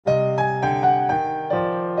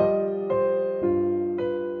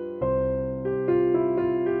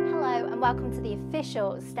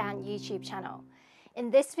official Rstan YouTube channel.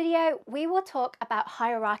 In this video, we will talk about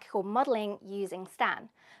hierarchical modeling using Rstan.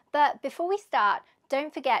 But before we start,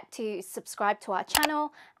 don't forget to subscribe to our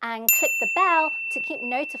channel and click the bell to keep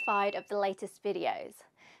notified of the latest videos.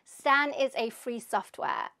 Rstan is a free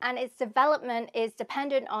software and its development is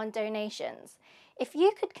dependent on donations. If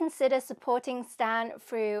you could consider supporting Rstan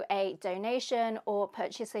through a donation or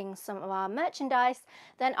purchasing some of our merchandise,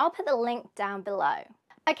 then I'll put the link down below.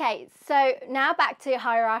 Okay, so now back to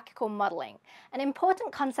hierarchical modeling. An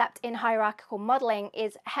important concept in hierarchical modeling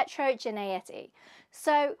is heterogeneity.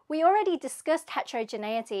 So we already discussed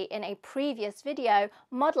heterogeneity in a previous video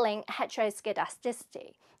modeling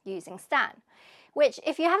heteroscedasticity using Rstan, which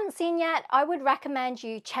if you haven't seen yet, I would recommend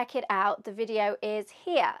you check it out. The video is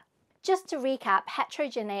here. Just to recap,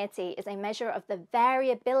 heterogeneity is a measure of the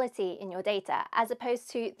variability in your data as opposed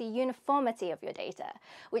to the uniformity of your data,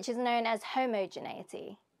 which is known as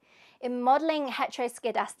homogeneity. In modeling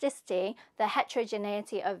heteroscedasticity, the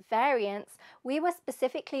heterogeneity of variance, we were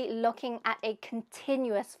specifically looking at a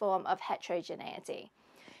continuous form of heterogeneity.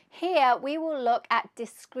 Here, we will look at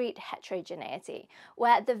discrete heterogeneity,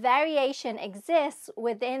 where the variation exists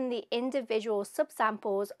within the individual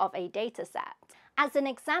subsamples of a dataset. As an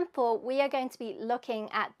example, we are going to be looking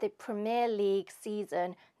at the Premier League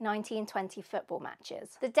season 1920 football matches.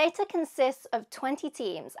 The data consists of 20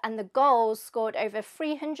 teams and the goals scored over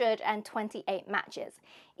 328 matches.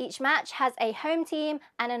 Each match has a home team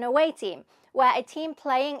and an away team, where a team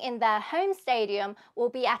playing in their home stadium will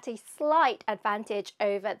be at a slight advantage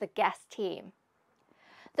over the guest team.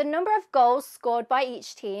 The number of goals scored by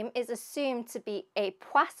each team is assumed to be a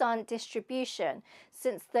Pystan distribution,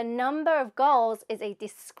 since the number of goals is a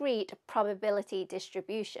discrete probability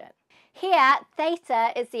distribution. Here,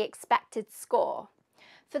 theta is the expected score.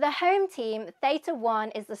 For the home team, theta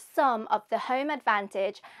 1 is the sum of the home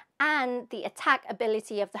advantage and the attack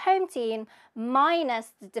ability of the home team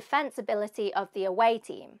minus the defense ability of the away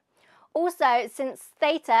team. Also, since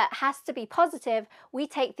theta has to be positive, we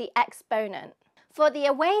take the exponent. For the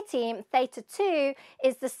away team, theta 2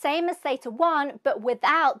 is the same as theta 1 but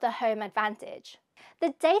without the home advantage.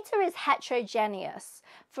 The data is heterogeneous.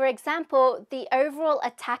 For example, the overall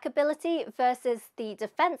attack ability versus the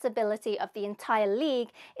defense ability of the entire league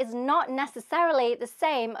is not necessarily the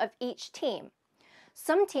same of each team.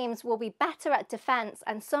 Some teams will be better at defense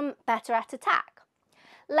and some better at attack.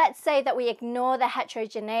 Let's say that we ignore the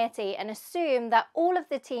heterogeneity and assume that all of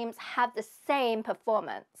the teams have the same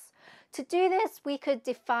performance. To do this, we could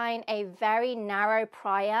define a very narrow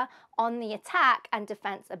prior on the attack and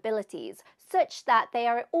defense abilities, such that they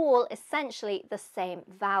are all essentially the same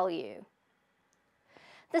value.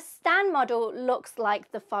 The Rstan model looks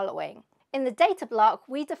like the following. In the data block,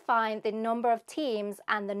 we define the number of teams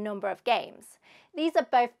and the number of games. These are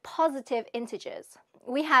both positive integers.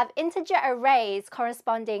 We have integer arrays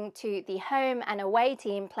corresponding to the home and away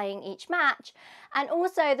team playing each match, and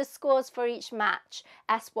also the scores for each match,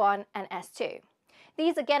 S1 and S2.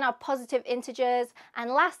 These again are positive integers, and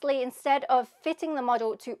lastly, instead of fitting the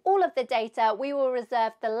model to all of the data, we will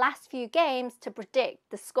reserve the last few games to predict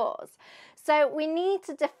the scores. So we need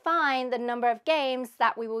to define the number of games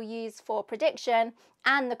that we will use for prediction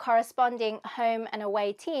and the corresponding home and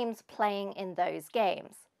away teams playing in those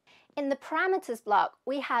games. In the parameters block,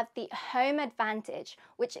 we have the home advantage,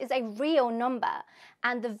 which is a real number,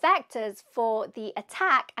 and the vectors for the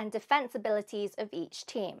attack and defense abilities of each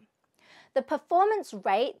team. The performance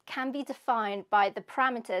rate can be defined by the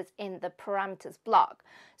parameters in the parameters block,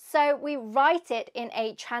 so we write it in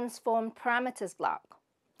a transformed parameters block.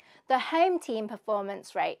 The home team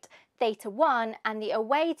performance rate, theta 1, and the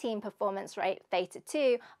away team performance rate, theta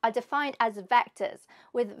 2, are defined as vectors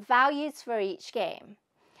with values for each game,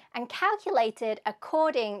 and calculated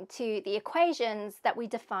according to the equations that we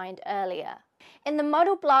defined earlier. In the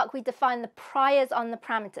model block, we define the priors on the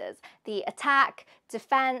parameters, the attack,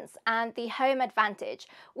 defense, and the home advantage,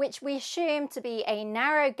 which we assume to be a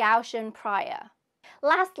narrow Gaussian prior.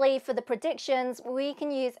 Lastly, for the predictions, we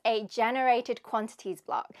can use a generated quantities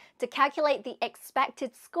block to calculate the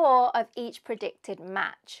expected score of each predicted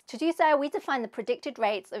match. To do so, we define the predicted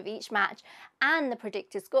rates of each match and the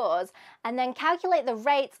predicted scores, and then calculate the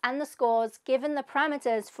rates and the scores given the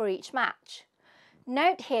parameters for each match.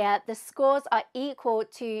 Note here, the scores are equal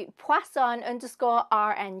to Poisson underscore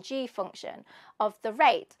RNG function of the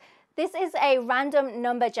rate. This is a random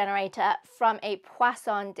number generator from a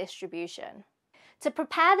Poisson distribution. To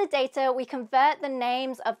prepare the data, we convert the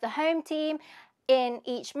names of the home team in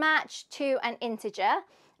each match to an integer,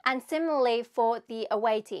 and similarly for the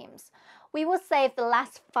away teams. We will save the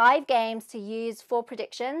last 5 games to use for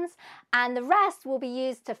predictions, and the rest will be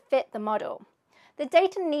used to fit the model. The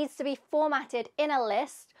data needs to be formatted in a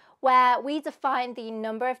list where we define the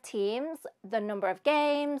number of teams, the number of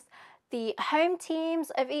games, the home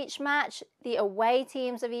teams of each match, the away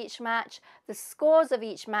teams of each match, the scores of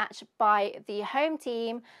each match by the home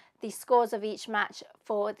team, the scores of each match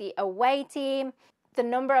for the away team, the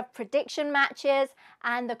number of prediction matches,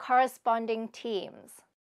 and the corresponding teams.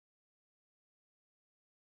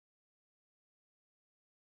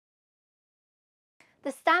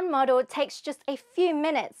 The Rstan model takes just a few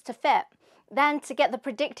minutes to fit. Then, to get the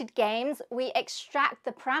predicted games, we extract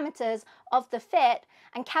the parameters of the fit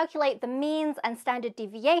and calculate the means and standard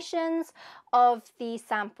deviations of the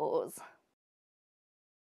samples.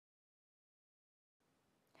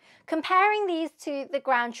 Comparing these to the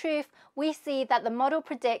ground truth, we see that the model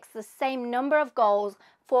predicts the same number of goals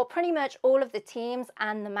for pretty much all of the teams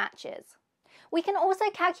and the matches. We can also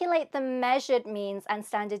calculate the measured means and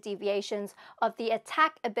standard deviations of the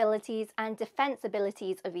attack abilities and defense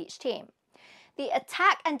abilities of each team. The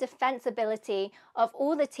attack and defense ability of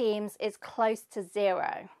all the teams is close to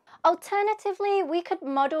 0. Alternatively, we could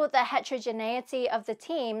model the heterogeneity of the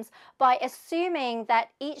teams by assuming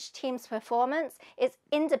that each team's performance is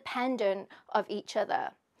independent of each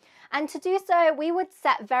other. And to do so, we would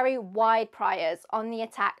set very wide priors on the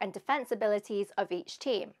attack and defense abilities of each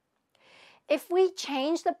team. If we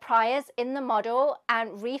change the priors in the model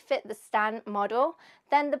and refit the Rstan model,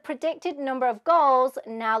 then the predicted number of goals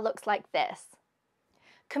now looks like this.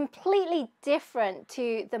 Completely different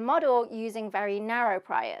to the model using very narrow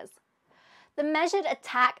priors. The measured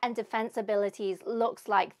attack and defense abilities looks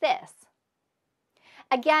like this.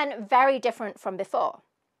 Again, very different from before.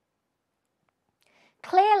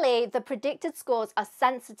 Clearly, the predicted scores are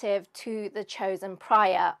sensitive to the chosen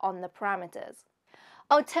prior on the parameters.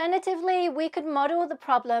 Alternatively, we could model the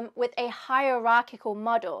problem with a hierarchical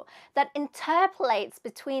model that interpolates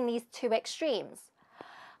between these two extremes.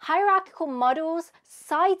 Hierarchical models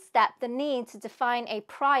sidestep the need to define a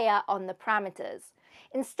prior on the parameters.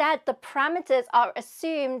 Instead, the parameters are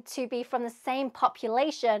assumed to be from the same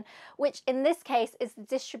population, which in this case is the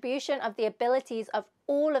distribution of the abilities of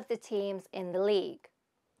all of the teams in the league.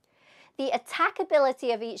 The attack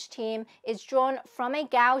ability of each team is drawn from a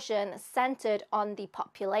Gaussian centered on the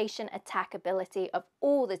population attack ability of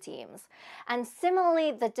all the teams. And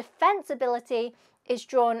similarly, the defense ability is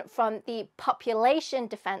drawn from the population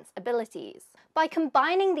defense abilities. By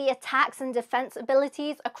combining the attacks and defense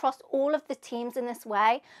abilities across all of the teams in this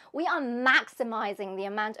way, we are maximizing the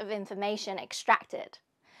amount of information extracted.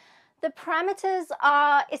 The parameters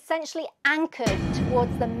are essentially anchored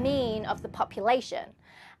towards the mean of the population.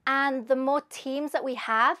 And the more teams that we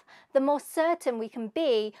have, the more certain we can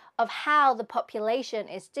be of how the population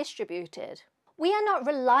is distributed. We are not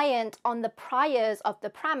reliant on the priors of the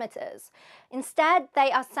parameters. Instead,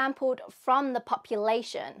 they are sampled from the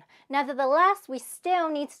population. Nevertheless, we still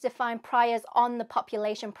need to define priors on the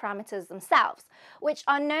population parameters themselves, which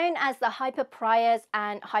are known as the hyperpriors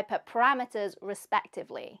and hyperparameters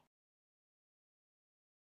respectively.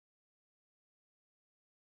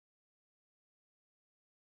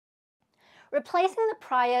 Replacing the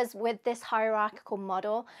priors with this hierarchical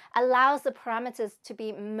model allows the parameters to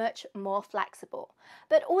be much more flexible,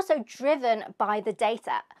 but also driven by the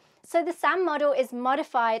data. So the SAM model is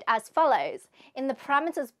modified as follows. In the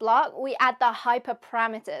parameters block, we add the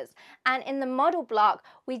hyperparameters, and in the model block,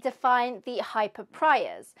 we define the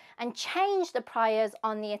hyperpriors and change the priors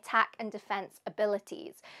on the attack and defense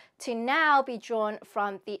abilities to now be drawn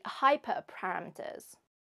from the hyperparameters.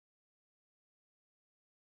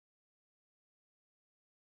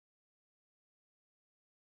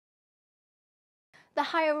 The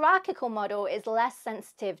hierarchical model is less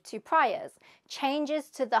sensitive to priors. Changes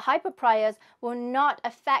to the hyperpriors will not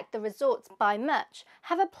affect the results by much.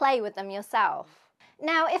 Have a play with them yourself.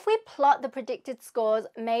 Now, if we plot the predicted scores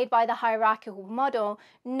made by the hierarchical model,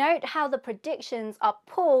 note how the predictions are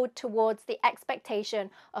pulled towards the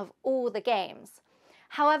expectation of all the games.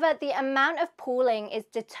 However, the amount of pooling is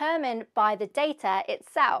determined by the data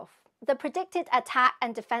itself. The predicted attack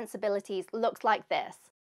and defense abilities looks like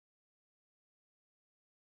this.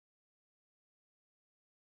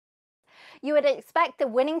 You would expect the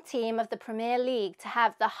winning team of the Premier League to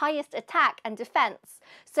have the highest attack and defence.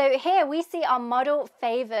 So here we see our model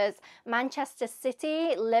favours Manchester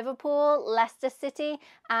City, Liverpool, Leicester City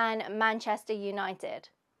and Manchester United.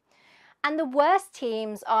 And the worst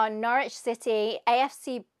teams are Norwich City,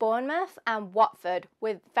 AFC Bournemouth and Watford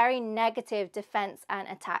with very negative defence and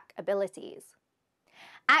attack abilities.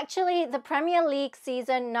 Actually, the Premier League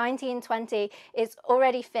season 1920 is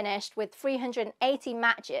already finished with 380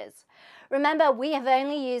 matches. Remember, we have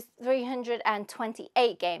only used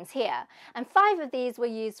 328 games here, and 5 of these were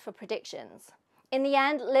used for predictions. In the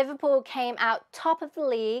end, Liverpool came out top of the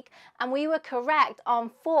league, and we were correct on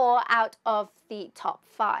 4 out of the top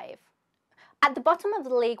 5. At the bottom of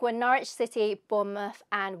the league were Norwich City, Bournemouth,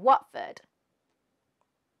 and Watford.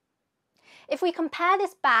 If we compare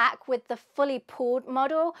this back with the fully pooled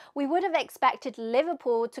model, we would have expected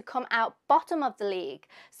Liverpool to come out bottom of the league.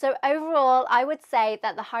 So overall, I would say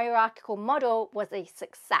that the hierarchical model was a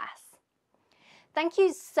success. Thank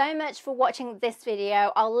you so much for watching this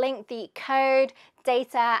video. I'll link the code,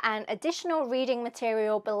 data, and additional reading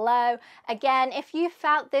material below. Again, if you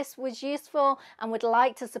felt this was useful and would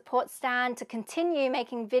like to support Stan to continue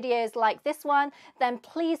making videos like this one, then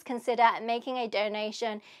please consider making a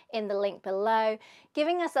donation in the link below,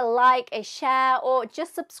 giving us a like, a share, or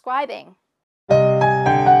just subscribing.